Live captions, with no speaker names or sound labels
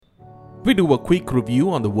We do a quick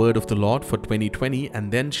review on the Word of the Lord for 2020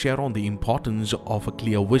 and then share on the importance of a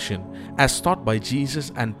clear vision as taught by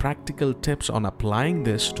Jesus and practical tips on applying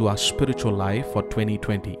this to our spiritual life for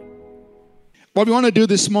 2020. What we want to do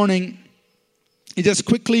this morning is just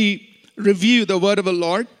quickly review the Word of the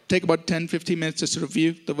Lord. Take about 10-15 minutes just to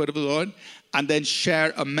review the Word of the Lord and then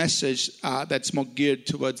share a message that's more geared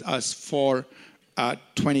towards us for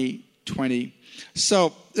 2020.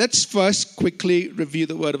 So let's first quickly review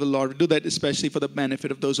the Word of the Lord. We'll do that especially for the benefit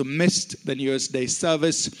of those who missed the New Year's Day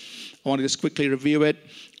service. I want to just quickly review it.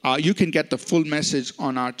 You can get the full message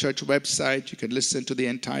on our church website. You can listen to the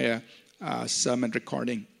entire sermon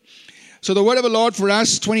recording. So the Word of the Lord for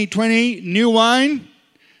us, 2020, new wine,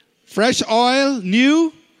 fresh oil,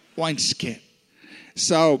 new wineskin.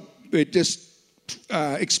 So we just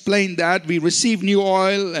explained that. We receive new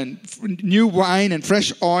oil and new wine and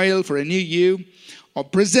fresh oil for a new you. Or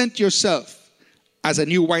present yourself as a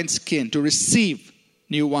new wineskin to receive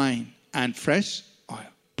new wine and fresh oil.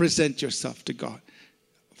 Present yourself to God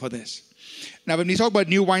for this. Now, when we talk about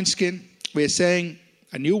new wineskin, we're saying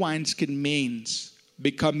a new wineskin means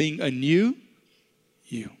becoming a new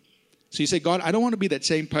you. So you say, God, I don't want to be that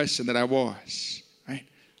same person that I was, right?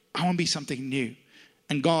 I want to be something new.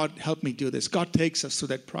 And God, help me do this. God takes us through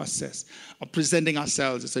that process of presenting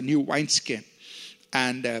ourselves as a new wineskin.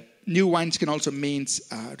 And new wineskin also means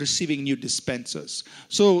receiving new dispensers.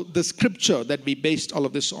 So the scripture that we based all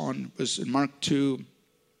of this on was in Mark 2,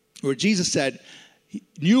 where Jesus said,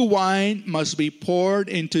 new wine must be poured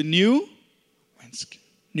into new wineskin.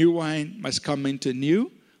 New wine must come into new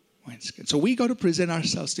wineskin. So we got to present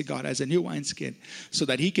ourselves to God as a new wineskin so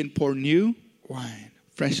that He can pour new wine,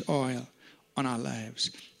 fresh oil on our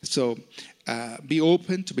lives. So be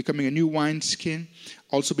open to becoming a new wineskin.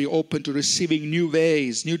 Also be open to receiving new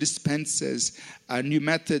ways, new dispensers, new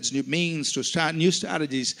methods, new means to start, new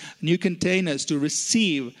strategies, new containers to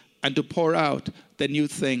receive and to pour out the new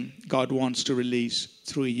thing God wants to release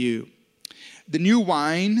through you. The new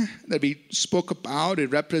wine that we spoke about,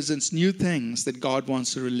 it represents new things that God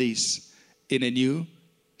wants to release in a new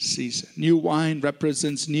season. New wine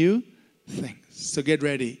represents new things. So get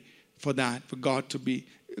ready for that, for God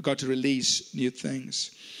to release new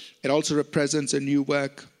things. It also represents a new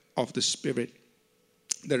work of the Spirit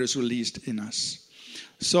that is released in us.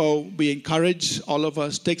 So we encourage all of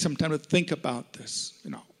us, take some time to think about this.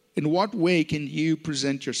 In what way can you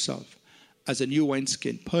present yourself as a new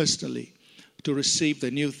wineskin personally to receive the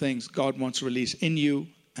new things God wants to release in you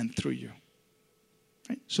and through you?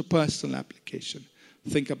 Right? So personal application.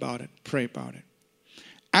 Think about it. Pray about it.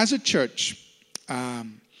 As a church,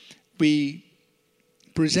 we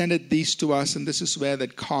presented these to us, and this is where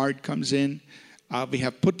that card comes in. We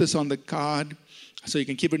have put this on the card so you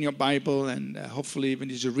can keep it in your Bible, and hopefully when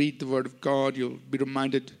you read the Word of God, you'll be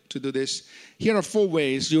reminded to do this. Here are 4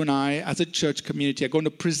 ways you and I, as a church community, are going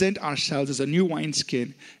to present ourselves as a new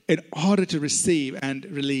wineskin in order to receive and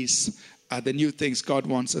release the new things God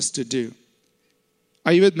wants us to do.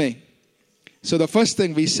 Are you with me? So the first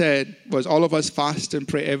thing we said was all of us fast and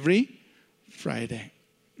pray every Friday.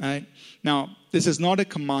 Right? Now, this is not a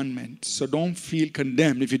commandment, so don't feel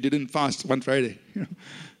condemned if you didn't fast one Friday.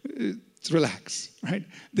 Relax, right?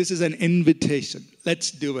 This is an invitation. Let's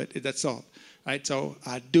do it. That's all, right? So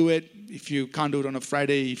do it. If you can't do it on a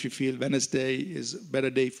Friday, if you feel Wednesday is a better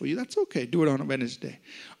day for you, that's okay. Do it on a Wednesday.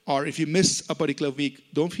 Or if you miss a particular week,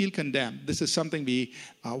 don't feel condemned. This is something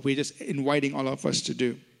we're just inviting all of us to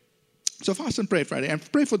do. So fast and pray Friday,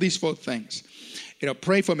 and pray for these 4 things.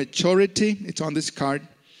 Pray for maturity. It's on this card.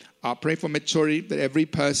 Pray for maturity, that every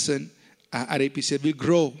person at APC will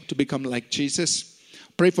grow to become like Jesus.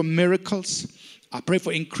 Pray for miracles. Pray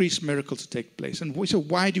for increased miracles to take place. And so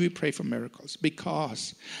why do we pray for miracles?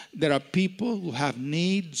 Because there are people who have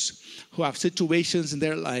needs, who have situations in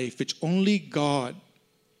their life which only God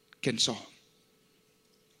can solve.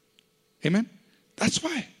 Amen? That's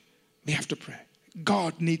why we have to pray.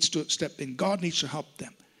 God needs to step in. God needs to help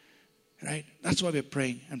them. Right? That's why we're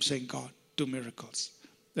praying and saying, God, do miracles.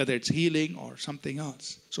 Whether it's healing or something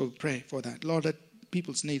else. So we pray for that. Lord, let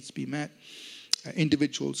people's needs be met.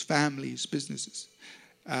 Individuals, families, businesses.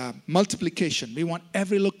 Multiplication. We want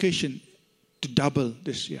every location to double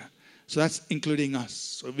this year. So that's including us.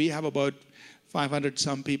 So we have about 500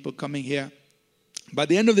 some people coming here. By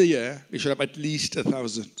the end of the year, we should have at least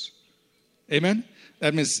 1,000. Amen?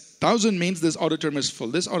 That means 1,000 means this auditorium is full.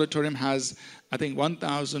 This auditorium has, I think,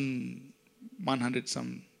 1,100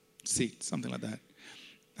 some seats, something like that.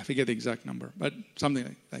 I forget the exact number, but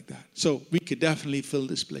something like that. So we could definitely fill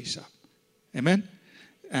this place up. Amen?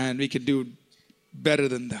 And we could do better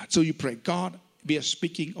than that. So you pray, God, we are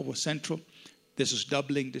speaking over Central. This is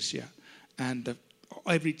doubling this year. and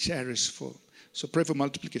every chair is full. So pray for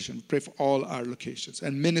multiplication. Pray for all our locations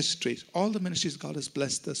and ministries. All the ministries God has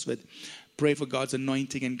blessed us with. Pray for God's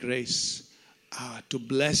anointing and grace to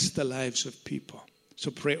bless the lives of people. So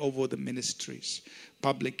pray over the ministries,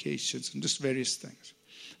 publications, and just various things.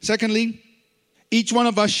 Secondly, each one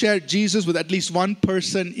of us share Jesus with at least one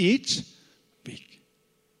person each week.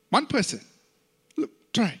 One person. Look,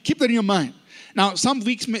 try. Keep that in your mind. Now,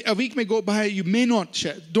 a week may go by, you may not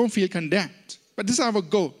share. Don't feel condemned. But this is our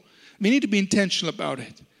goal. We need to be intentional about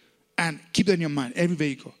it. And keep that in your mind everywhere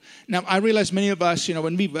you go. Now, I realize many of us,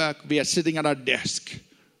 when we work, we are sitting at our desk.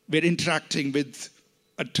 We're interacting with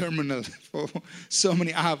a terminal for so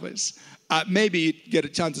many hours. Maybe you get a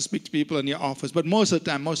chance to speak to people in your office, but most of the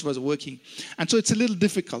time, most of us are working. And so it's a little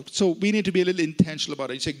difficult. So we need to be a little intentional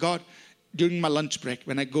about it. You say, God, during my lunch break,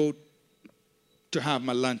 when I go to have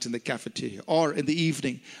my lunch in the cafeteria, or in the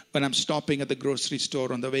evening when I'm stopping at the grocery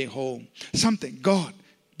store on the way home, something, God,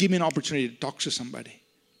 give me an opportunity to talk to somebody,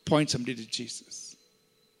 point somebody to Jesus.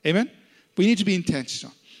 Amen? We need to be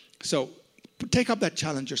intentional. So take up that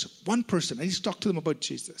challenge yourself. One person, at least talk to them about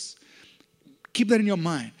Jesus. Keep that in your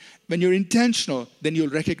mind. When you're intentional, then you'll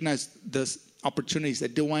recognize the opportunities, the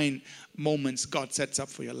divine moments God sets up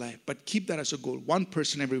for your life. But keep that as a goal. One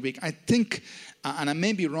person every week. I think, and I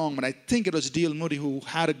may be wrong, but I think it was D.L. Moody who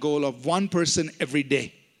had a goal of one person every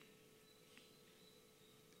day.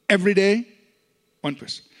 Every day, one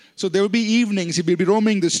person. So there will be evenings, he will be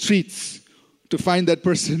roaming the streets to find that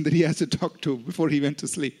person that he has to talk to before he went to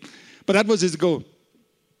sleep. But that was his goal.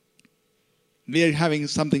 We are having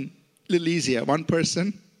something a little easier. One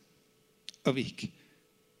person a week.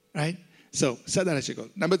 Right? So set that as your goal.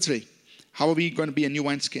 Number 3, how are we going to be a new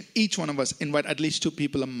wineskin? Each one of us invite at least 2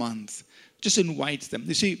 people a month. Just invite them.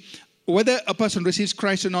 You see, whether a person receives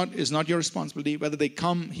Christ or not is not your responsibility. Whether they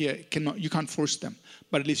come here, you can't force them.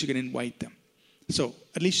 But at least you can invite them. So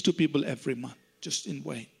at least 2 people every month. Just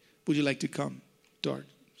invite. Would you like to come to our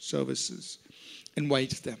services?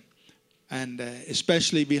 Invite them. And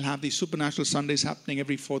especially we'll have these supernatural Sundays happening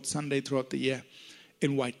every 4th Sunday throughout the year.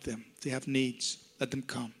 Invite them. If they have needs, let them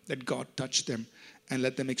come. Let God touch them and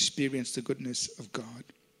let them experience the goodness of God.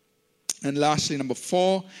 And lastly, number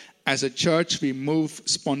 4, as a church, we move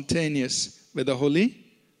spontaneous with the Holy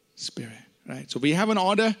Spirit. Right? So we have an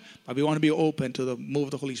order, but we want to be open to the move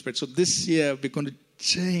of the Holy Spirit. So this year, we're going to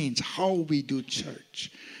change how we do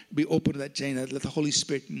church. Be open to that change. Let the Holy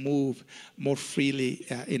Spirit move more freely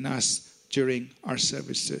in us during our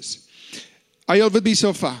services. Are you all with me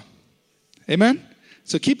so far? Amen?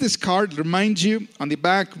 So keep this card. Remind you, on the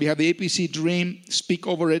back, we have the APC dream. Speak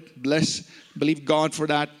over it. Bless. Believe God for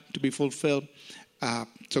that to be fulfilled.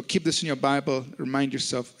 So keep this in your Bible. Remind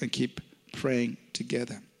yourself and keep praying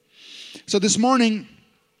together. So this morning,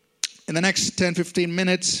 in the next 10-15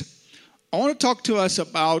 minutes, I want to talk to us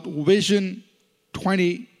about Vision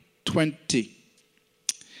 2020.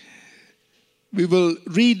 We will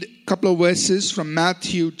read a couple of verses from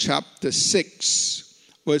Matthew chapter 6,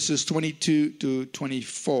 verses 22 to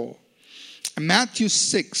 24. Matthew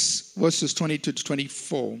 6, verses 22 to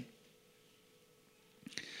 24.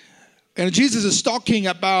 And Jesus is talking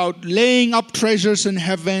about laying up treasures in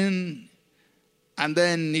heaven. And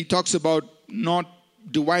then he talks about not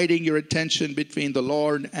dividing your attention between the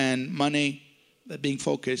Lord and money, being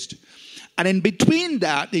focused. And in between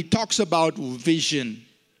that, he talks about vision.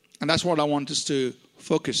 And that's what I want us to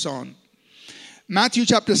focus on. Matthew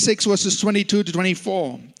chapter 6, verses 22 to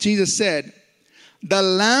 24. Jesus said, the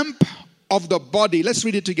lamp of the body, let's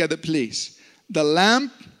read it together, please. The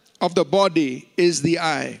lamp of the body is the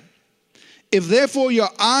eye. If therefore your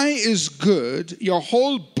eye is good, your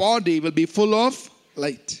whole body will be full of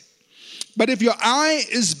light. But if your eye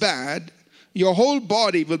is bad, your whole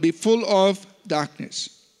body will be full of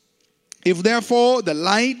darkness. If therefore the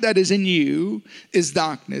light that is in you is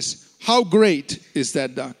darkness, how great is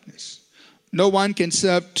that darkness? No one can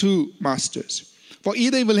serve 2 masters. For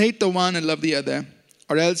either he will hate the one and love the other,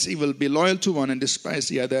 or else he will be loyal to one and despise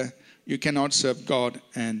the other. You cannot serve God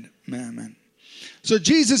and mammon. So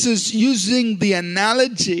Jesus is using the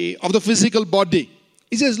analogy of the physical body.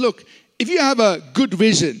 He says, look, if you have a good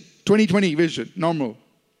vision, 20/20 vision, normal,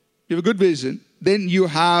 you have a good vision, then you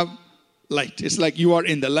have light. It's like you are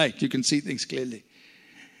in the light. You can see things clearly.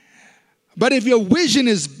 But if your vision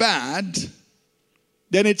is bad,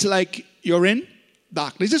 then it's like you're in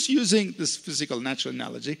darkness. Just using this physical, natural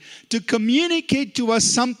analogy to communicate to us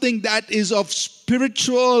something that is of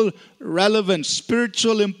spiritual relevance,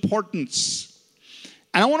 spiritual importance.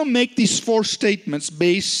 And I want to make these 4 statements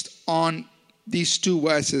based on these 2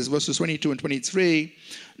 verses, verses 22 and 23.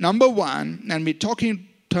 Number 1, and we're talking in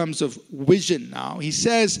terms of vision now. He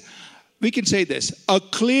says, we can say this: a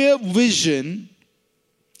clear vision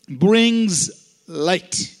brings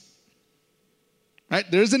light. Right?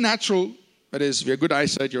 There is a natural, that is, if you have good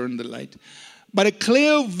eyesight, you're in the light. But a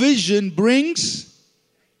clear vision brings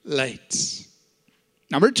light.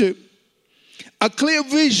 Number 2, a clear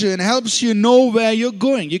vision helps you know where you're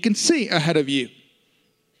going. You can see ahead of you.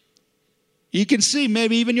 You can see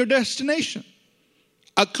maybe even your destination.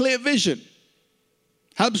 A clear vision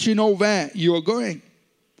helps you know where you are going.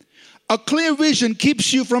 A clear vision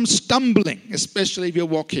keeps you from stumbling, especially if you're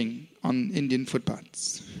walking on Indian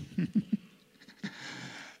footpaths.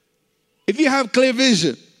 If you have clear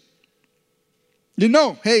vision, you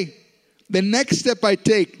know, hey, the next step I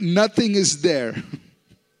take, nothing is there.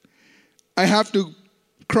 I have to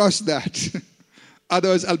cross that.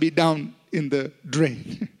 Otherwise, I'll be down in the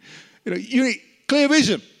drain. Clear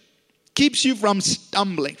vision keeps you from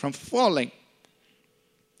stumbling, from falling.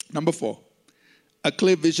 Number 4, a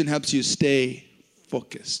clear vision helps you stay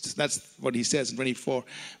focused. That's what he says in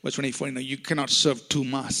verse 24. You cannot serve 2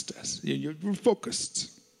 masters. You're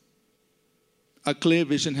focused. A clear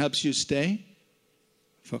vision helps you stay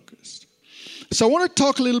focused. So I want to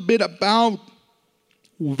talk a little bit about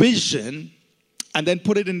vision and then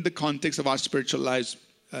put it in the context of our spiritual lives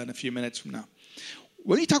in a few minutes from now.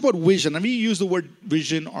 When we talk about vision, and we use the word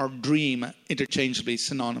vision or dream interchangeably,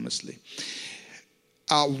 synonymously.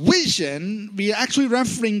 Vision, we are actually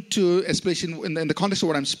referring to, especially in the context of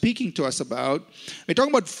what I'm speaking to us about, we're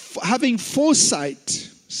talking about having foresight,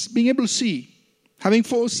 being able to see, having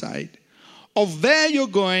foresight of where you're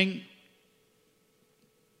going,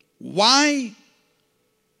 why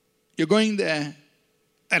you're going there,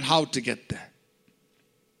 and how to get there.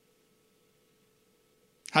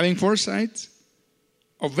 Having foresight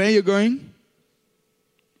of where you're going,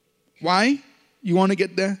 why you want to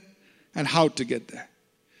get there, and how to get there.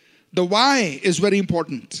 The why is very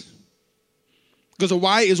important, because the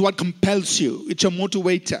why is what compels you. It's your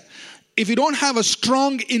motivator. If you don't have a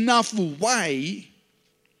strong enough why,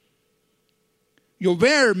 your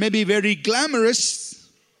where may be very glamorous,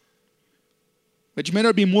 but you may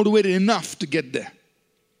not be motivated enough to get there.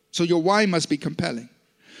 So your why must be compelling.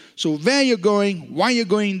 So where you're going, why you're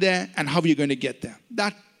going there, and how you're going to get there.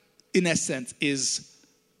 That, in essence, is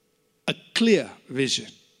a clear vision.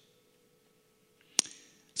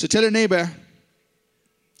 So tell your neighbor,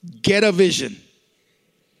 get a vision.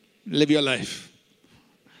 Live your life.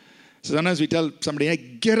 So sometimes we tell somebody, hey,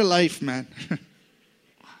 get a life, man.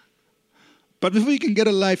 But before you can get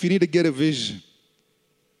a life, you need to get a vision.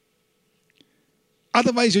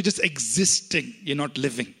 Otherwise, you're just existing. You're not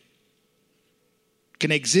living. You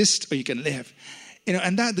can exist or you can live.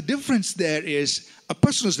 And that the difference there is a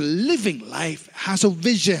person who's living life has a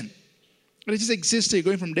vision. But it's just existing. You're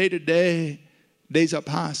going from day to day. Days are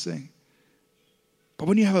passing. But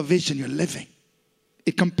when you have a vision, you're living.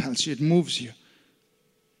 It compels you. It moves you.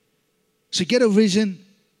 So you get a vision,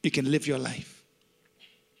 you can live your life.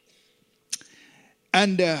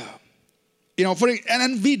 And,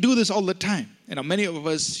 and we do this all the time. Many of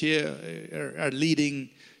us here are leading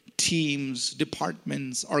teams,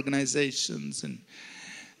 departments, organizations, and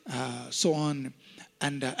so on.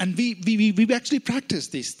 And we actually practice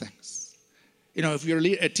these things. If you're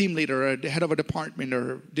a team leader or a head of a department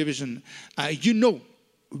or division, you know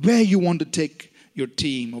where you want to take your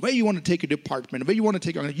team, or where you want to take your department, or where you want to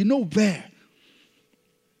take your, you know where.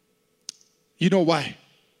 You know why.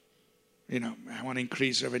 I want to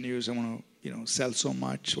increase revenues. I want to, sell so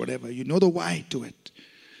much, whatever. You know the why to it.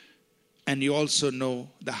 And you also know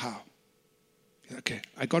the how. Okay,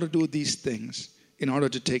 I got to do these things in order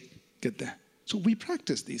to get there. So we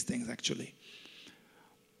practice these things, actually.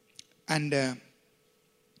 And,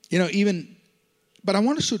 but I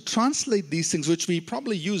want us to translate these things, which we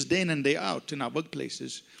probably use day in and day out in our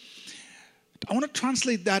workplaces. I want to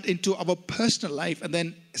translate that into our personal life, and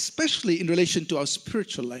then especially in relation to our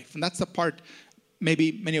spiritual life. And that's the part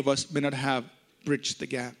maybe many of us may not have bridged the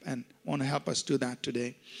gap, and want to help us do that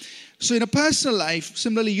today. So in a personal life,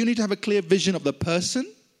 similarly, you need to have a clear vision of the person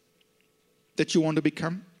that you want to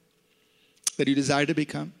become, that you desire to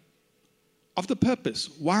become, of the purpose.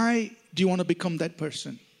 Why do you want to become that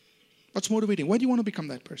person? What's motivating? Why do you want to become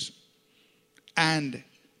that person? And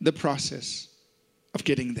the process of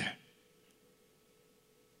getting there.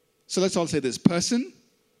 So let's all say this: person,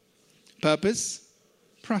 purpose,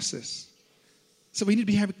 process. So we need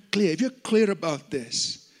to be clear. If you're clear about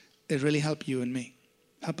this, it'll really help you and me.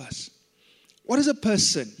 Help us. What is a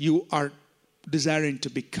person you are desiring to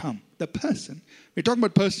become? The person. We're talking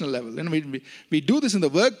about personal level. We do this in the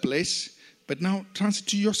workplace, but now translate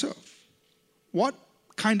to yourself. What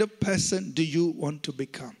kind of person do you want to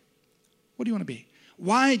become? What do you want to be?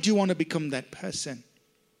 Why do you want to become that person?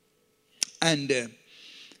 And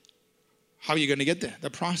how are you going to get there? The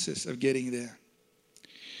process of getting there.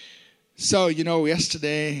 So,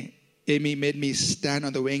 yesterday, Amy made me stand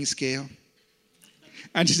on the weighing scale.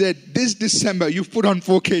 And she said, this December, you've put on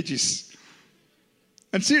 4 kgs.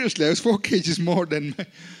 And seriously, I was 4 kgs more than,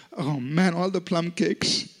 all the plum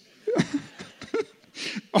cakes.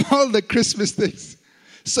 All the Christmas things.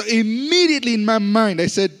 So immediately in my mind, I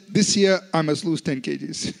said, this year, I must lose 10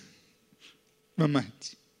 kgs. My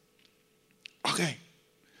mind. Okay.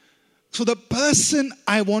 So the person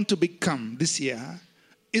I want to become this year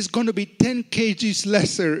is going to be 10 kgs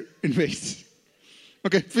lesser in weight.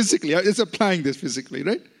 Okay, physically. It's applying this physically,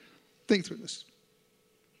 right? Think through this.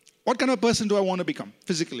 What kind of person do I want to become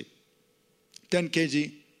physically? 10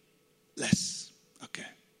 kg less. Okay.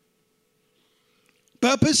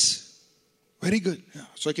 Purpose? Very good. Yeah.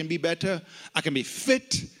 So I can be better. I can be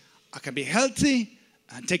fit. I can be healthy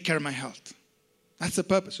and take care of my health. That's the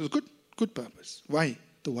purpose. It's good. Good purpose. Why?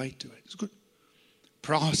 The why to it. It's good.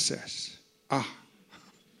 Process.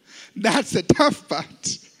 That's the tough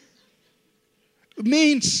part. It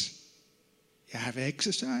means you have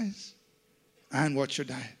exercise and watch your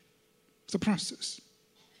diet. It's a process.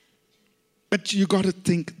 But you got to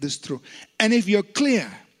think this through. And if you're clear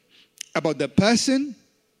about the person,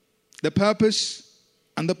 the purpose,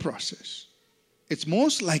 and the process, it's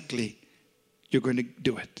most likely you're going to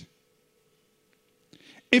do it.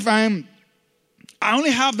 If I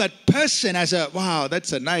only have that person as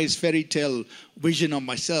that's a nice fairy tale vision of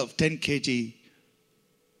myself, 10 kg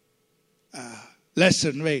lesser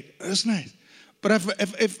in weight. That's nice. But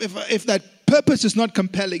if that purpose is not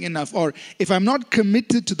compelling enough, or if I'm not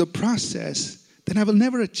committed to the process, then I will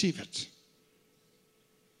never achieve it.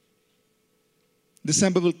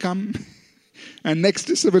 December will come, and next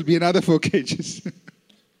December will be another 4 kgs.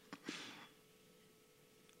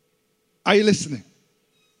 Are you listening?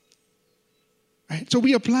 Right? So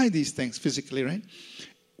we apply these things physically, right?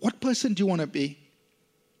 What person do you want to be?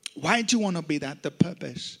 Why do you want to be that? The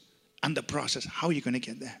purpose and the process. How are you going to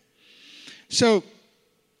get there? So,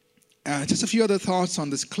 just a few other thoughts on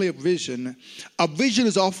this clear vision. A vision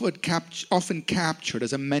is often captured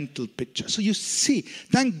as a mental picture. So you see,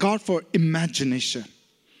 thank God for imagination.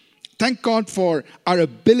 Thank God for our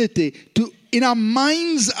ability to, in our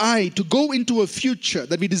mind's eye, to go into a future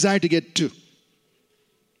that we desire to get to.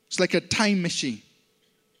 It's like a time machine.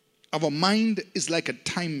 Our mind is like a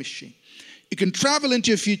time machine. You can travel into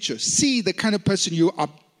your future, see the kind of person you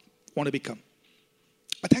want to become.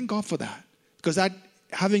 I thank God for that, because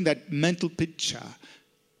having that mental picture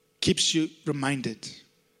keeps you reminded.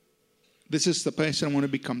 This is the person I want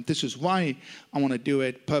to become. This is why I want to do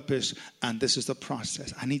it, purpose, and this is the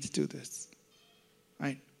process. I need to do this.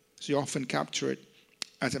 Right? So you often capture it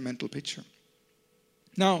as a mental picture.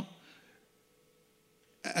 Now,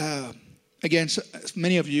 again, so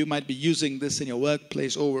many of you might be using this in your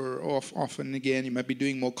workplace often. Again, you might be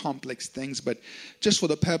doing more complex things, but just for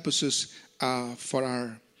the purposes for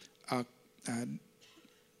our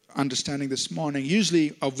understanding this morning,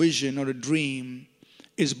 usually a vision or a dream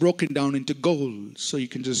is broken down into goals. So you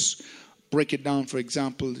can just break it down. For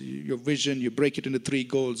example, your vision, you break it into 3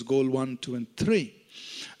 goals: goal 1, 2, and 3.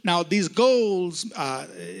 Now, these goals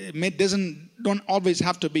don't always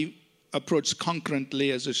have to be approached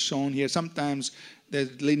concurrently as is shown here. Sometimes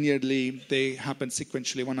linearly, they happen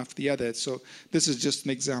sequentially, one after the other. So this is just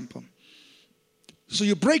an example. So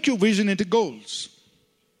you break your vision into goals.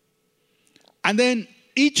 And then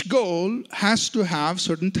each goal has to have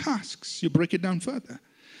certain tasks. You break it down further.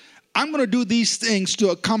 I'm going to do these things to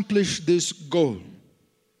accomplish this goal.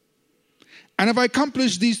 And if I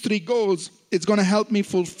accomplish these 3 goals, it's going to help me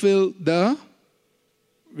fulfill the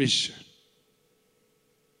vision.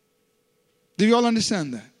 Do you all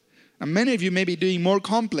understand that? And many of you may be doing more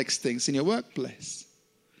complex things in your workplace.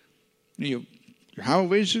 You have a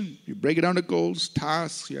vision, you break it down to goals,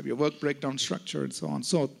 tasks, you have your work breakdown structure, and so on.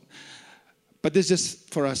 But this is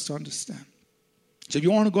just for us to understand. So if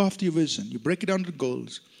you want to go after your vision, you break it down to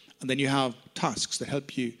goals, and then you have tasks that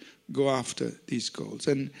help you go after these goals.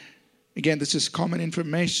 And again, this is common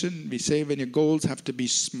information. We say when your goals have to be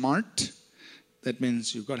SMART. That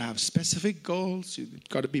means you've got to have specific goals. You've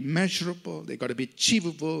got to be measurable. They've got to be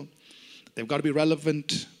achievable. They've got to be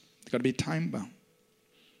relevant. They've got to be time-bound.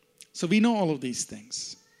 So we know all of these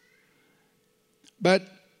things. But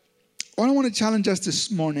what I want to challenge us this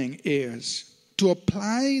morning is to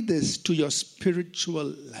apply this to your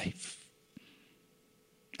spiritual life.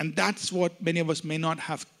 And that's what many of us may not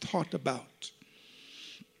have thought about.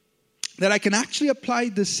 That I can actually apply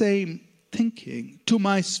the same thinking to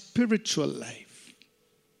my spiritual life.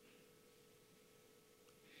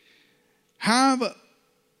 have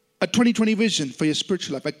a 2020 vision for your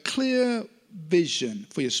spiritual life, a clear vision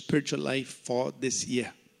for your spiritual life for this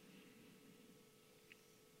year.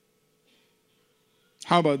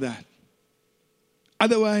 How about that?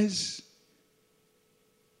 Otherwise,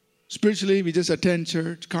 spiritually, we just attend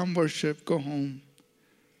church, come worship, go home.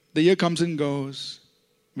 The year comes and goes.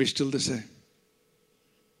 We're still the same.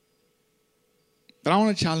 But I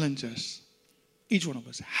want to challenge us, each one of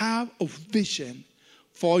us, have a vision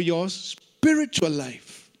for your spiritual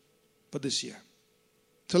life for this year.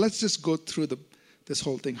 So let's just go through this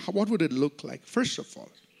whole thing. What would it look like? First of all,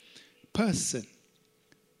 person.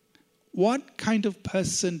 What kind of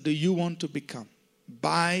person do you want to become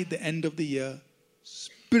by the end of the year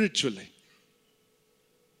spiritually?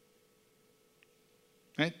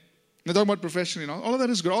 Right? We're talking about professionally, all of that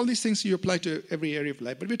is good. All these things you apply to every area of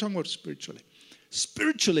life. But we're talking about spiritually.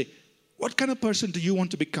 Spiritually, what kind of person do you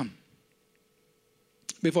want to become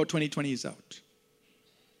before 2020 is out?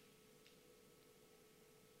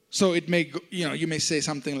 So it may, you may say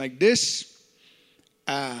something like this.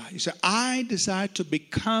 You say, I desire to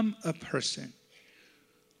become a person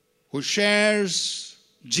who shares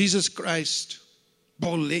Jesus Christ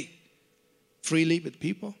boldly, freely with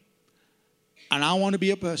people. And I want to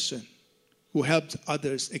be a person who helps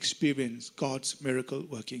others experience God's miracle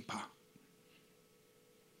working power.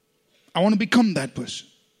 I want to become that person.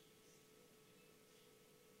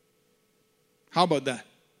 How about that?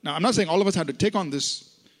 Now, I'm not saying all of us have to take on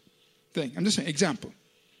this thing. I'm just saying, example.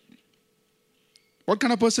 What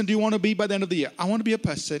kind of person do you want to be by the end of the year? I want to be a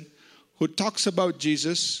person who talks about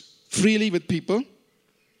Jesus freely with people.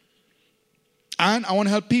 And I want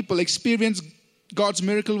to help people experience God's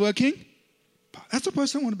miracle working. That's the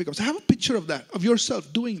person I want to become. So have a picture of that, of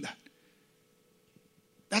yourself doing that.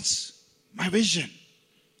 That's my vision.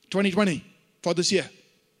 2020 for this year.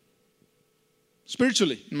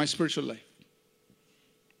 Spiritually, in my spiritual life.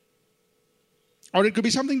 Or it could be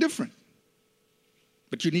something different.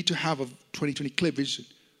 But you need to have a 2020 clear vision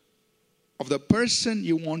of the person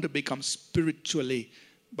you want to become spiritually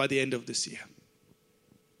by the end of this year.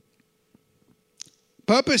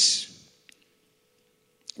 Purpose.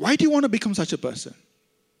 Why do you want to become such a person?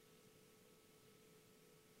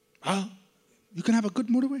 Well, you can have a good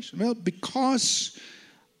motivation. Well, because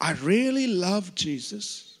I really love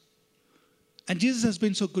Jesus. And Jesus has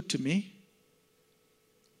been so good to me.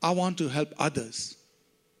 I want to help others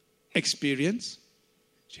experience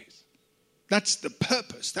Jesus. That's the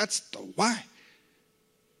purpose. That's the why.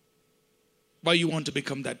 Why you want to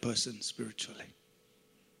become that person spiritually.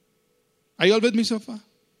 Are you all with me so far?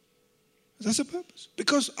 That's the purpose.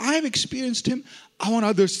 Because I've experienced Him, I want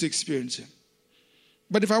others to experience Him.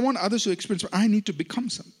 But if I want others to experience Him, I need to become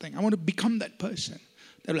something. I want to become that person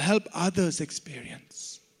that will help others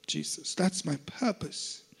experience Jesus. That's my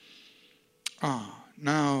purpose.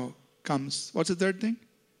 Now comes, what's the third thing?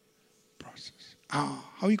 Process. How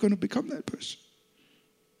are you going to become that person?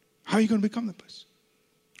 How are you going to become that person?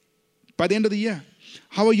 By the end of the year,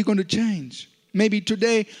 how are you going to change? Maybe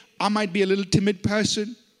today, I might be a little timid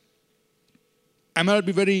person. I might not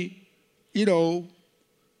be very,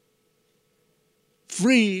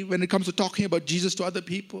 free when it comes to talking about Jesus to other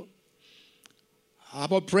people. How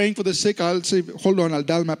about praying for the sick? I'll say, hold on, I'll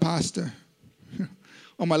dial my pastor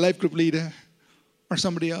or my life group leader or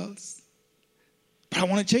somebody else. But I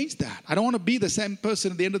want to change that. I don't want to be the same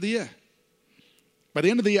person at the end of the year. By the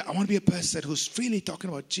end of the year, I want to be a person who's freely talking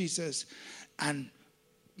about Jesus and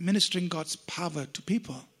ministering God's power to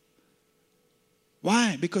people.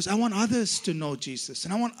 Why? Because I want others to know Jesus.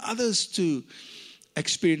 And I want others to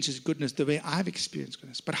experience His goodness the way I've experienced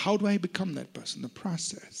goodness. But how do I become that person? The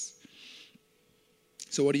process.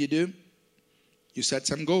 So what do? You set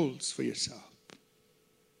some goals for yourself.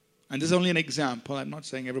 And this is only an example. I'm not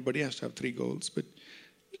saying everybody has to have 3 goals. But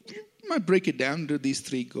you might break it down to these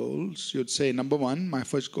 3 goals. You'd say, number 1, my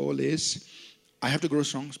first goal is I have to grow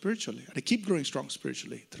strong spiritually. I keep growing strong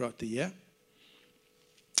spiritually throughout the year.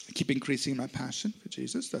 I keep increasing my passion for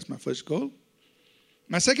Jesus. That's my first goal.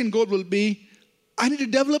 My second goal will be I need to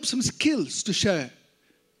develop some skills to share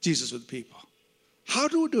Jesus with people. How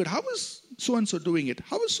do we do it? How is so-and-so doing it?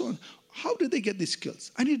 How did they get these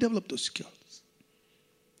skills? I need to develop those skills.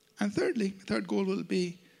 And thirdly, my third goal will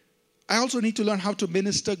be I also need to learn how to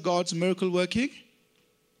minister God's miracle working.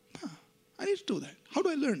 I need to do that. How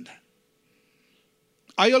do I learn that?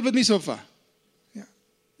 Are you all with me so far? Yeah.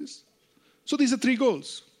 So these are 3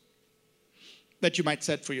 goals that you might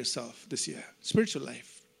set for yourself this year. Spiritual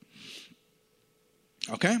life.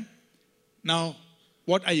 Okay? Now,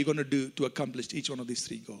 what are you going to do to accomplish each one of these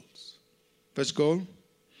 3 goals? First goal,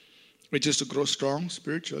 which is to grow strong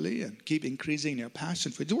spiritually and keep increasing your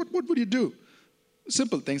passion for it, what would you do?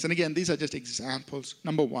 Simple things. And again, these are just examples.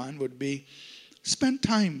 Number one would be spend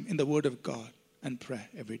time in the Word of God and pray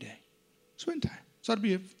every day. Spend time. So that would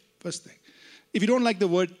be the first thing. If you don't like the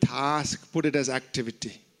word task, put it as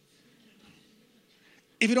activity.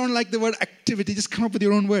 If you don't like the word activity, just come up with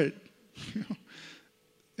your own word.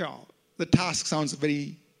 The task sounds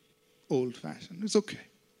very old-fashioned. It's okay.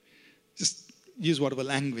 Just use whatever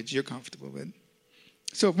language you're comfortable with.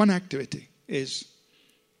 So one activity is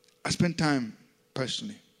I spend time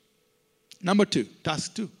personally. Number two,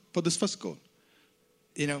 task two, for this first goal.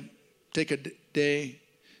 Take a day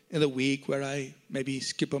in the week where I maybe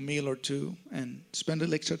skip a meal or two and spend a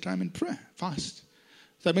little extra time in prayer, fast.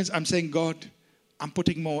 So that means I'm saying, God, I'm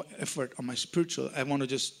putting more effort on my spiritual. I want to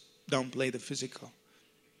just downplay the physical.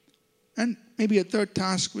 And maybe a third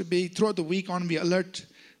task would be throughout the week, I want to be alert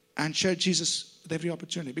and share Jesus with every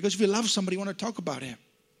opportunity. Because if you love somebody, you want to talk about him.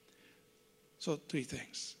 So 3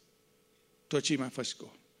 things to achieve my first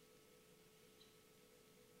goal.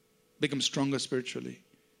 Become stronger spiritually.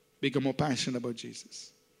 Become more passionate about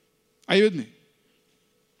Jesus. Are you with me?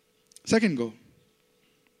 Second goal.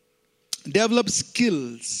 Develop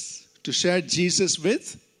skills to share Jesus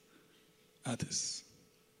with others.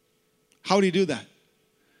 How do you do that?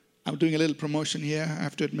 I'm doing a little promotion here, I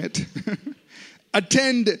have to admit.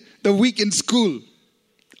 Attend the weekend school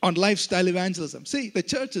on lifestyle evangelism. See, the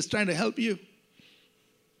church is trying to help you.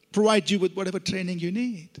 Provide you with whatever training you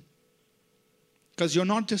need. Because you're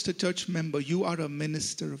not just a church member, you are a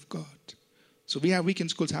minister of God. So we have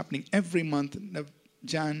weekend schools happening every month,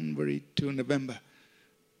 January to November.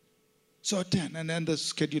 So attend, and then the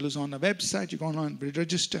schedule is on the website. You go online,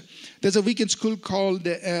 register. There's a weekend school called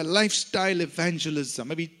Lifestyle Evangelism.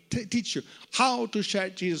 Maybe teach you how to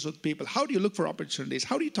share Jesus with people. How do you look for opportunities?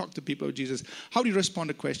 How do you talk to people about Jesus? How do you respond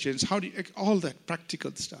to questions? All that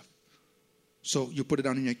practical stuff. So you put it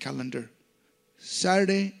down in your calendar.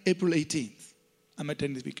 Saturday, April 18th, I'm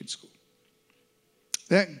attending this weekend school.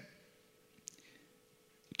 Then,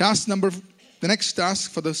 the next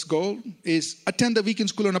task for this goal is attend the weekend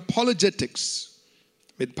school on apologetics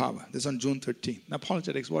with power. This is on June 13th.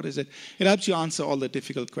 Apologetics, what is it? It helps you answer all the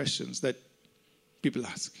difficult questions that people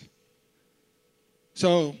ask.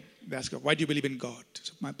 So they ask, why do you believe in God?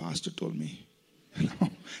 So my pastor told me. No,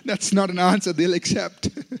 that's not an answer they'll accept.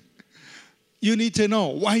 You need to know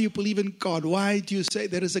why you believe in God. Why do you say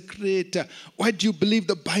there is a creator? Why do you believe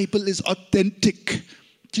the Bible is authentic?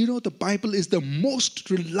 Do you know the Bible is the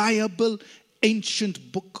most reliable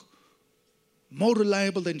ancient book? More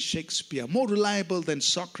reliable than Shakespeare, more reliable than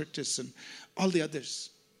Socrates and all the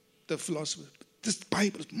others, the philosophers. This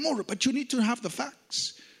Bible is more, but you need to have the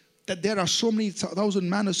facts that there are so many 1,000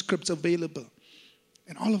 manuscripts available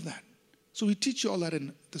and all of that. So we teach you all that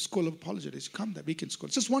in the School of Apologetics. Come that weekend school.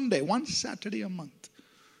 It's just one day, one Saturday a month.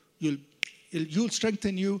 You'll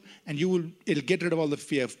strengthen you, and it'll get rid of all the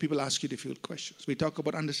fear if people ask you difficult questions. We talk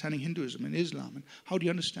about understanding Hinduism and Islam, and how do you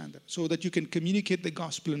understand that? So that you can communicate the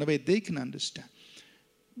gospel in a way they can understand,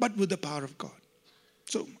 but with the power of God.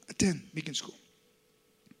 So attend weekend school.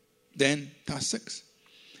 Then task 6.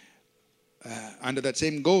 Under that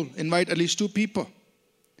same goal, invite at least 2 people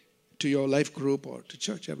to your life group or to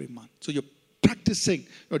church every month. So you're practicing,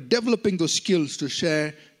 you're developing those skills to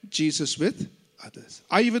share Jesus with others.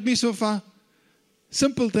 Are you with me so far?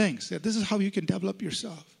 Simple things. This is how you can develop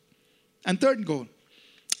yourself. And third goal,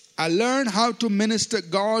 I learn how to minister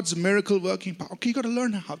God's miracle working power. Okay, you got to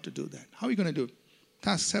learn how to do that. How are you going to do it?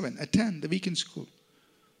 Task 7, attend the weekend school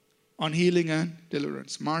on healing and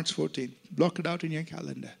deliverance. March 14th. Block it out in your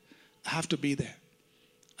calendar. I have to be there.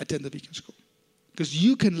 Attend the weekend school. Because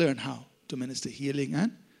you can learn how to minister healing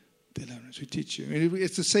and deliverance. We teach you.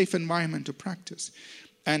 It's a safe environment to practice.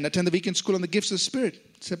 And attend the weekend school on the gifts of the Spirit,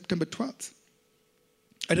 September 12th.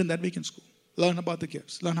 Attend that weekend school. Learn about the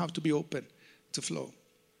gifts. Learn how to be open to flow.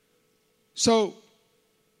 So,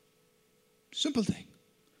 simple thing.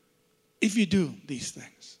 If you do these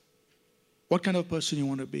things, what kind of person you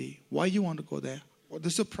want to be, why you want to go there,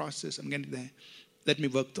 this is a process, I'm getting there. Let me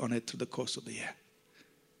work on it through the course of the year.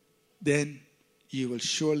 Then you will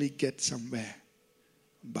surely get somewhere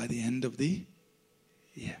by the end of the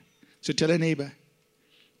year. So tell a neighbor,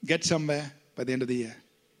 get somewhere by the end of the year.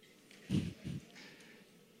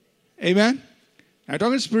 Amen? I'm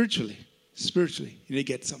talking spiritually. Spiritually, you need to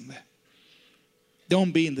get somewhere.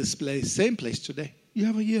 Don't be in this place, same place today. You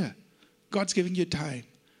have a year. God's giving you time.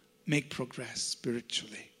 Make progress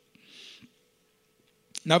spiritually.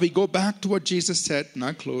 Now we go back to what Jesus said, and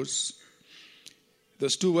I close.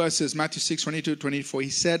 Those 2 verses, Matthew 6, 22, 24. He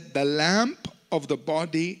said, the lamp of the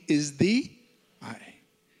body is the eye.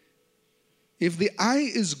 If the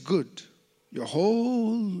eye is good, your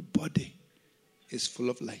whole body is full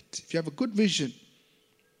of light. If you have a good vision,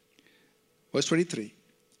 verse 23.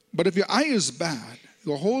 But if your eye is bad,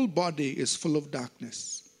 your whole body is full of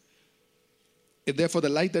darkness. If therefore the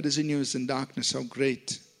light that is in you is in darkness, how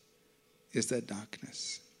great is that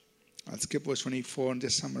darkness? I'll skip verse 24 and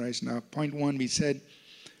just summarize now. Point 1, we said,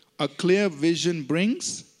 a clear vision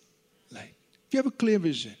brings light. If you have a clear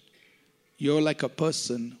vision, you're like a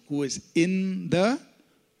person who is in the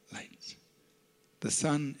light. The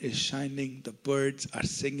sun is shining, the birds are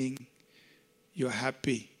singing, you're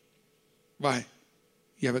happy. Why?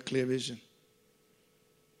 You have a clear vision.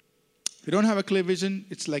 If you don't have a clear vision,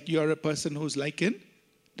 it's like you're a person who's like in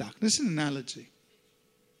darkness. An analogy.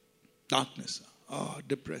 Darkness. Oh,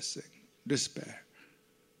 depressing. Despair.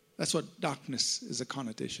 That's what darkness is a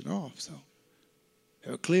connotation of. So, you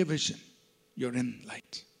have a clear vision. You're in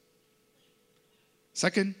light.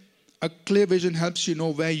 Second, a clear vision helps you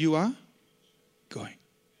know where you are going.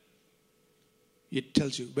 It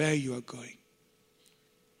tells you where you are going.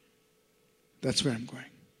 That's where I'm going.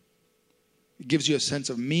 It gives you a sense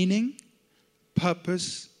of meaning,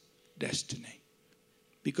 purpose, destiny.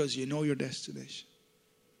 Because you know your destination.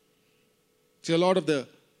 See, a lot of the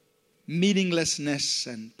meaninglessness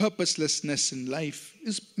and purposelessness in life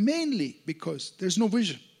is mainly because there's no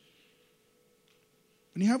vision.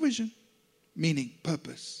 When you have vision, meaning,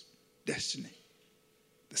 purpose, destiny,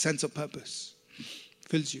 the sense of purpose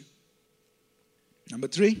fills you. Number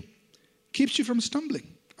 3, keeps you from stumbling.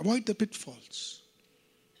 Avoid the pitfalls.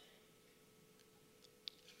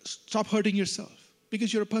 Stop hurting yourself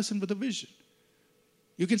because you're a person with a vision.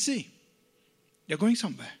 You can see you're going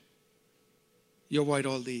somewhere. You avoid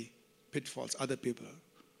all the pitfalls, other people.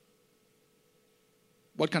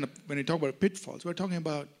 When you talk about pitfalls, we're talking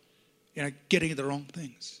about getting the wrong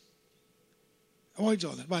things. Avoid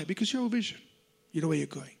all that. Why? Because you have a vision. You know where you're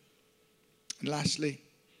going. And lastly,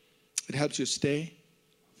 it helps you stay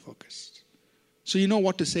focused. So you know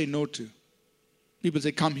what to say no to. People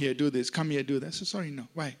say, come here, do this, come here, do that. So sorry, no.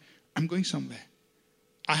 Why? I'm going somewhere.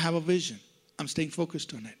 I have a vision. I'm staying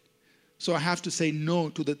focused on it. So I have to say no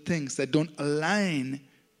to the things that don't align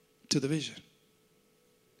to the vision.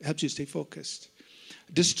 It helps you stay focused.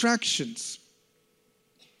 Distractions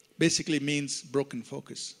basically means broken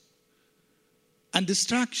focus. And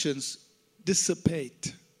distractions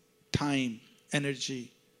dissipate time,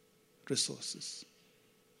 energy, resources.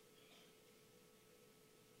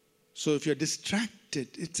 So if you're distracted,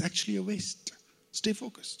 it's actually a waste. Stay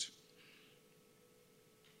focused.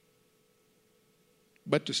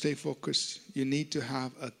 But to stay focused, you need to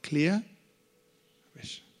have a clear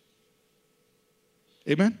vision.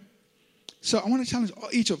 Amen? So I want to challenge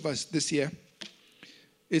each of us this year.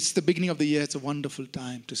 It's the beginning of the year. It's a wonderful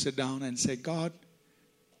time to sit down and say, God,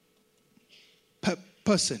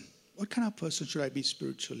 person, what kind of person should I be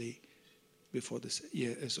spiritually before this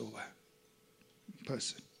year is over?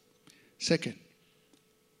 Person. Second,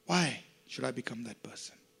 why should I become that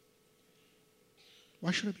person?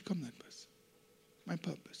 Why should I become that person? My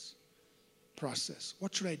purpose, process.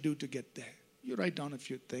 What should I do to get there? You write down a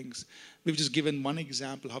few things. We've just given one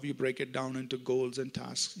example, how you break it down into goals and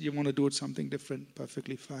tasks. You want to do it something different,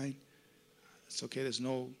 perfectly fine. It's okay, there's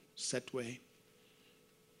no set way.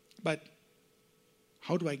 But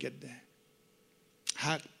how do I get there?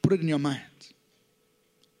 Put it in your mind.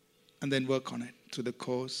 And then work on it through the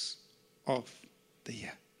course of the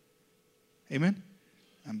year. Amen?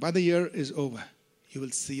 And by the year is over, you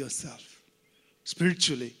will see yourself.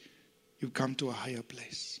 Spiritually, you've come to a higher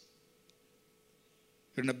place.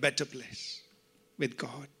 You're in a better place with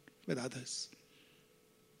God, with others.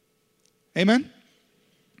 Amen?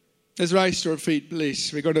 Let's rise to our feet,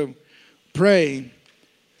 please. We're going to pray.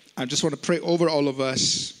 I just want to pray over all of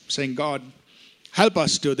us, saying, God, help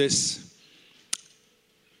us do this.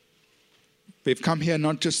 We've come here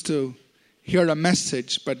not just to hear a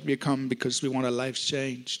message, but we come because we want our lives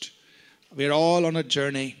changed. We're all on a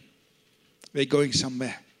journey. We're going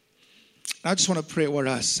somewhere. I just want to pray over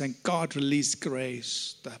us, saying, God, release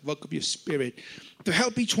grace, the work of your Spirit, to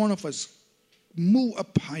help each one of us move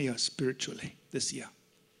up higher spiritually this year.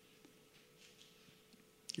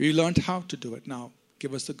 You learned how to do it. Now,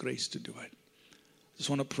 give us the grace to do it. I just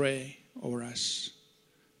want to pray over us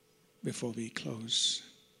before we close.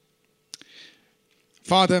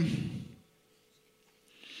 Father,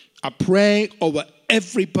 I pray over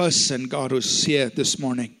every person, God, who's here this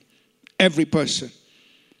morning. Every person.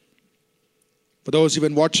 For those who've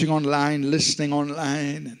been watching online, listening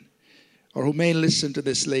online, or who may listen to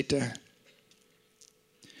this later.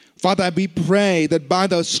 Father, we pray that by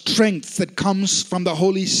the strength that comes from the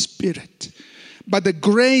Holy Spirit, But the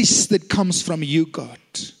grace that comes from you, God,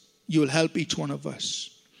 you will help each one of us.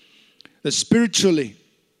 That spiritually,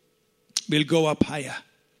 we'll go up higher.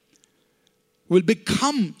 We'll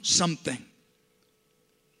become something.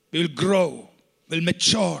 We'll grow. We'll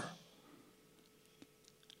mature.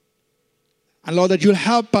 And Lord, that you'll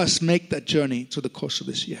help us make that journey through the course of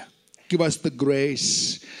this year. Give us the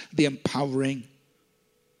grace, the empowering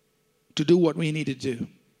to do what we need to do,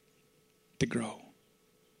 to grow,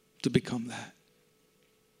 to become that.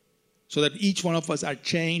 So that each one of us are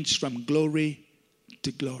changed from glory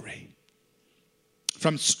to glory.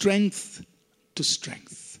 From strength to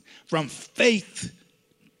strength. From faith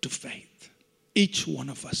to faith. Each one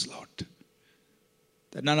of us, Lord.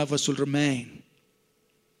 That none of us will remain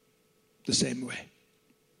the same way.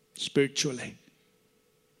 Spiritually.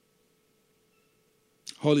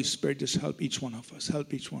 Holy Spirit, just help each one of us.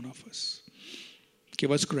 Help each one of us.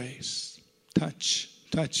 Give us grace. Touch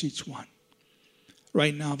each one.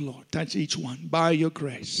 Right now, Lord, touch each one. By your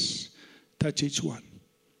grace, touch each one.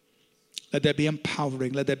 Let there be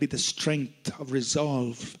empowering. Let there be the strength of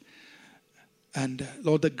resolve. And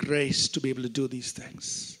Lord, the grace to be able to do these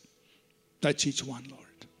things. Touch each one,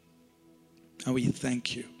 Lord. And we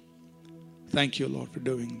thank you. Thank you, Lord, for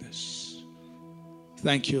doing this.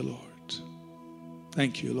 Thank you, Lord.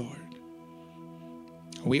 Thank you, Lord.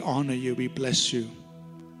 We honor you. We bless you.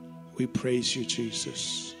 We praise you,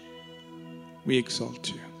 Jesus. We exalt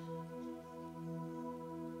you.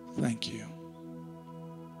 Thank you.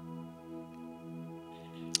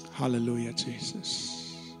 Hallelujah,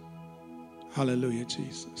 Jesus. Hallelujah,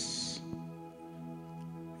 Jesus.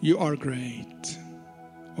 You are great,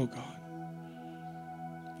 oh God.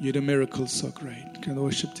 You do miracles so great. Can the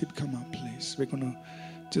worship team come up, please? We're going to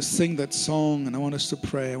just sing that song, and I want us to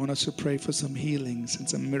pray. I want us to pray for some healings and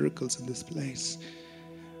some miracles in this place.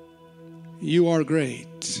 You are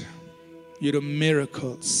great. You do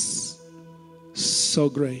miracles so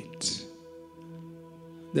great.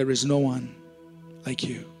 There is no one like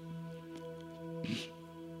you.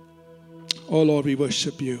 Oh Lord, we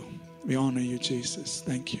worship you. We honor you, Jesus.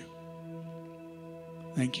 Thank you.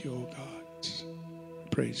 Thank you, oh God.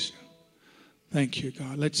 Praise you. Thank you,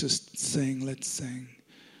 God. Let's just sing. Let's sing.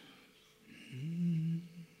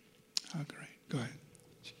 Oh, great. Go ahead.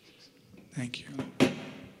 Thank you.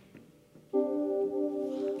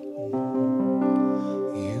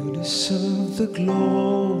 You deserve the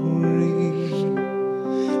glory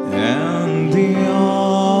and the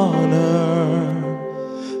honor.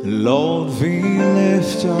 Lord, we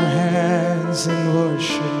lift our hands in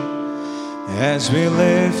worship as we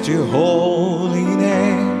lift your holy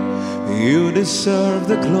name. You deserve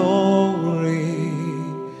the glory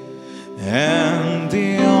and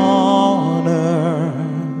the honor.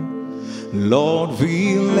 Lord,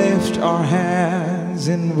 we lift our hands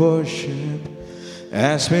in worship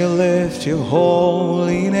as we lift your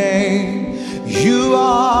holy name. You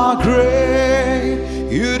are great.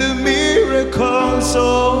 You do miracles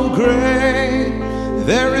so great.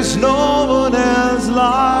 There is no one else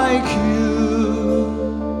like you.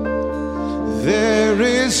 There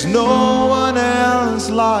is no one else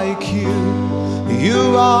like you.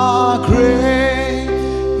 You are great.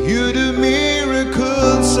 You do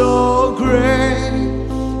miracles so great.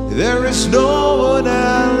 There is no one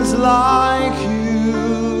else like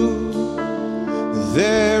you.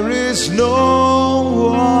 There is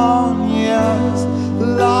no one else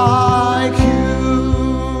like you.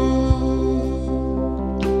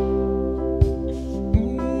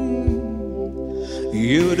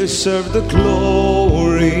 You deserve the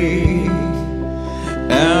glory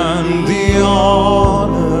and the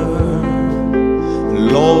honor.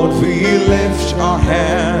 Lord, we lift our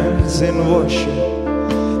hands in worship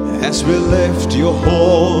as we lift your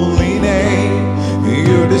holy name.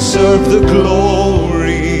 You deserve the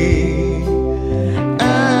glory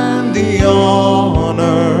and the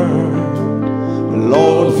honor.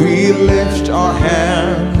 Lord, we lift our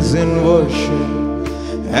hands in worship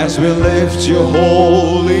as we lift your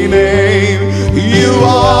holy name. You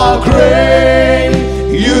are great.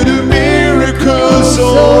 You do miracles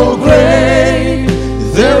so great.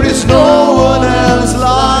 There is no one else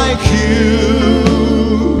like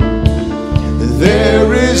you.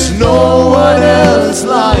 There is no one else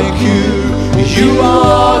like you. You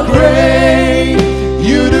are great.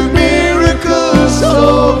 You do miracles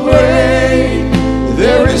so great.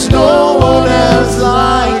 There is no one else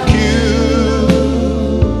like you.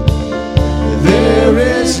 There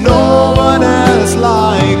is no one else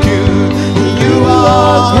like you. You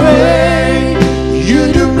are great.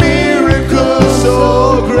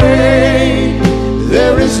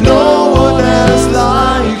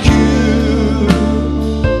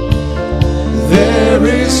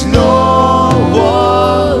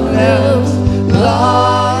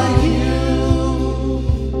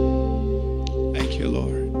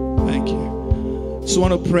 Just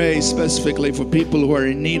want to pray specifically for people who are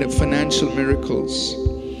in need of financial miracles.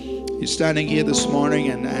 You're standing here this morning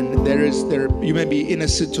and you may be in a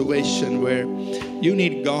situation where you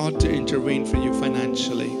need God to intervene for you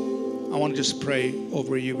financially. I want to just pray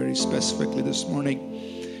over you very specifically this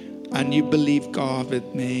morning. And you believe God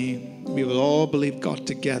with me. We will all believe God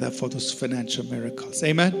together for those financial miracles.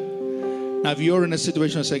 Amen? Now, if you're in a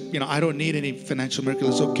situation where it's like, I don't need any financial miracle,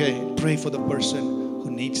 it's okay. Pray for the person who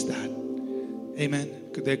needs that. Amen.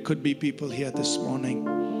 There could be people here this morning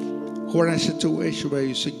who are in a situation where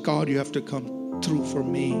you say, God, you have to come through for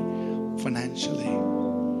me financially.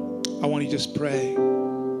 I want you to just pray.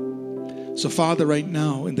 So, Father, right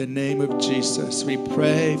now, in the name of Jesus, we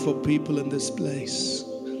pray for people in this place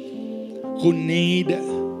who need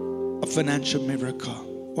a financial miracle,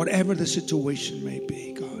 whatever the situation may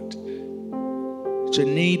be, God. It's a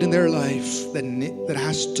need in their life that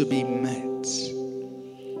has to be met.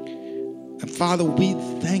 And Father, we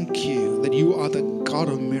thank you that you are the God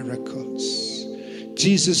of miracles.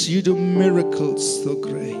 Jesus, you do miracles so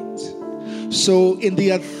great. So in the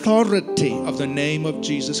authority of the name of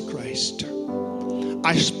Jesus Christ,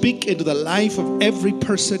 I speak into the life of every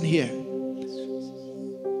person here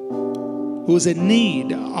who is in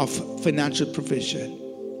need of financial provision.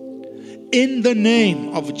 In the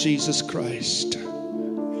name of Jesus Christ,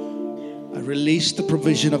 I release the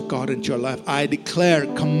provision of God into your life. I declare,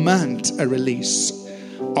 command a release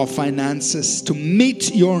of finances to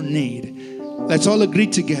meet your need. Let's all agree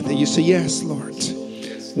together. You say, yes, Lord.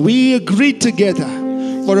 We agree together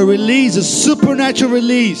for a release, a supernatural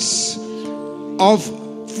release of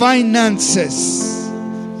finances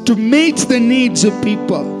to meet the needs of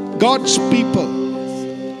people, God's people.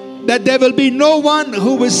 That there will be no one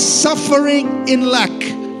who is suffering in lack.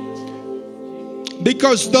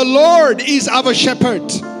 Because the Lord is our shepherd.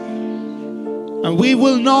 And we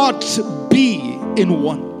will not be in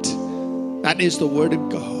want. That is the word of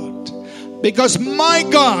God. Because my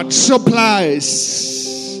God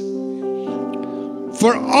supplies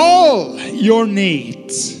for all your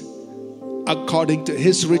needs according to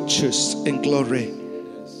his riches and glory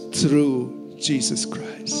through Jesus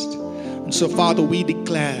Christ. And so, Father, we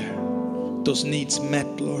declare those needs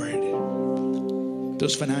met, Lord.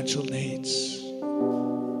 Those financial needs.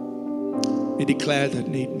 We declare that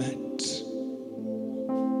need met.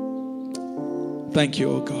 Thank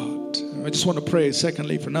you, oh God. I just want to pray,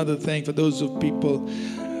 secondly, for another thing, for those of people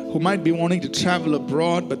who might be wanting to travel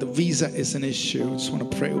abroad, but the visa is an issue. I just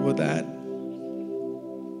want to pray over that.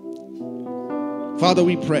 Father,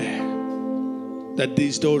 we pray that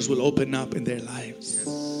these doors will open up in their lives.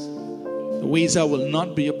 The visa will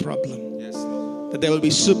not be a problem. That there will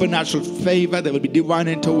be supernatural favor, there will be divine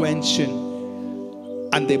intervention,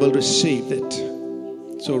 and they will receive it.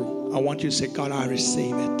 So I want you to say, God, I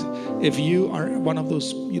receive it. If you are one of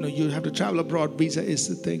those, you have to travel abroad, visa is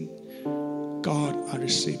the thing. God, I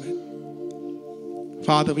receive it.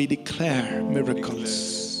 Father, we declare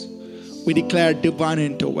miracles. We declare divine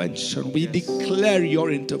intervention. We declare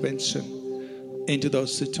your intervention into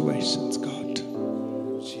those situations, God.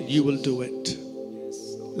 You will do it.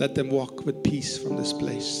 Let them walk with peace from this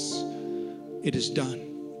place. It is done.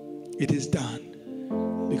 It is done.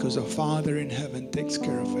 Because our Father in heaven takes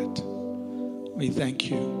care of it. We thank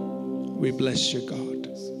you. We bless you, God.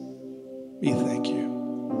 We thank you.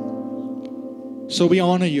 So we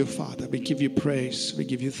honor you, Father. We give you praise. We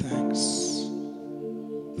give you thanks.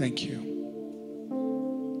 Thank you.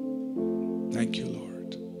 Thank you,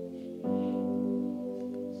 Lord.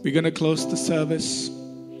 We're going to close the service.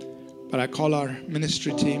 But I call our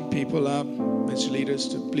ministry team, people up, ministry leaders,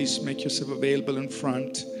 to please make yourself available in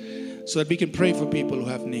front so that we can pray for people who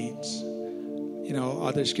have needs.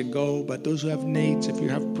 Others can go, but those who have needs, if you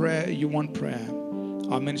have prayer, you want prayer,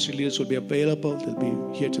 our ministry leaders will be available. They'll be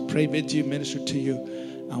here to pray with you, minister to you,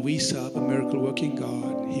 and we serve a miracle-working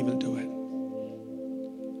God. He will do it.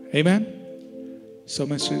 Amen? So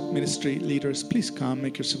ministry leaders, please come,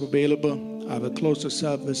 make yourself available. I will close the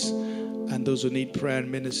service. And those who need prayer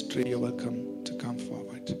and ministry, you're welcome to come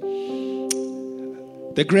forward.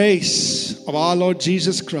 The grace of our Lord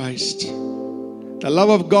Jesus Christ, the love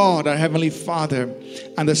of God, our Heavenly Father,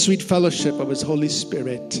 and the sweet fellowship of His Holy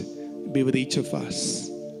Spirit be with each of us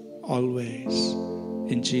always.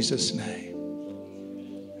 In Jesus' name.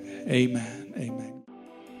 Amen. Amen.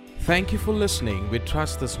 Thank you for listening. We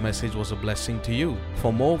trust this message was a blessing to you.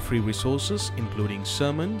 For more free resources, including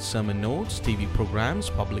sermons, sermon notes, TV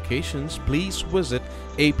programs, publications, please visit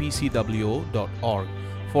apcwo.org.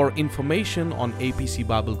 For information on APC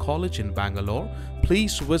Bible College in Bangalore,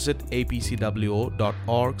 please visit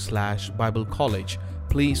apcwo.org/Bible College.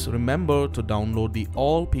 Please remember to download the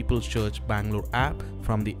All People's Church Bangalore app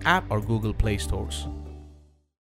from the App or Google Play stores.